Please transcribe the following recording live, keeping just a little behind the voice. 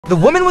The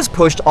woman was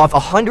pushed off a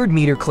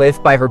 100-meter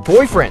cliff by her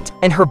boyfriend,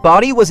 and her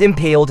body was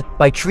impaled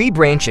by tree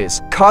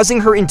branches, causing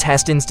her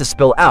intestines to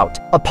spill out.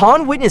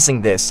 Upon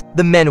witnessing this,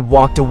 the men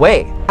walked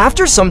away.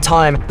 After some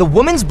time, the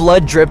woman's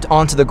blood dripped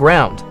onto the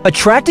ground,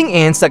 attracting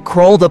ants that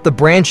crawled up the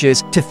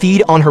branches to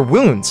feed on her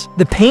wounds.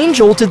 The pain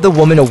jolted the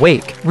woman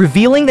awake,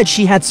 revealing that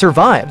she had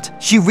survived.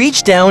 She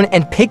reached down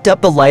and picked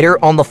up the lighter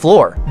on the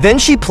floor. Then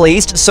she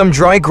placed some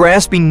dry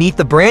grass beneath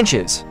the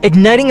branches,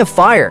 igniting a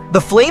fire.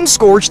 The flames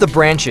scorched the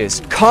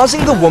branches,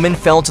 causing the woman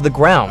fell to the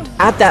ground.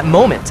 At that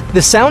moment,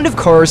 the sound of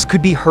cars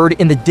could be heard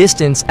in the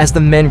distance as the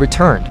men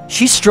returned.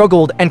 She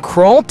struggled and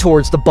crawled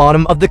towards the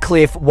bottom of the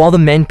cliff while the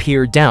men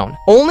peered down.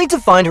 Only to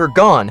find her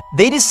gone,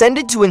 they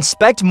descended to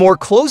inspect more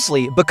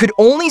closely but could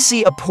only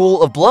see a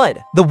pool of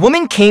blood. The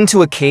woman came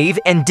to a cave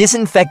and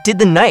disinfected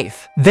the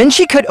knife. Then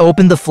she cut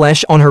open the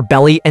flesh on her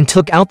belly and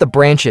took out the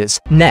branches.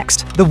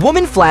 Next, the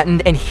woman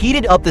flattened and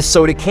heated up the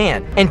soda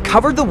can and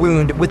covered the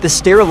wound with the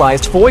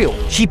sterilized foil.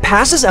 She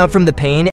passes out from the pain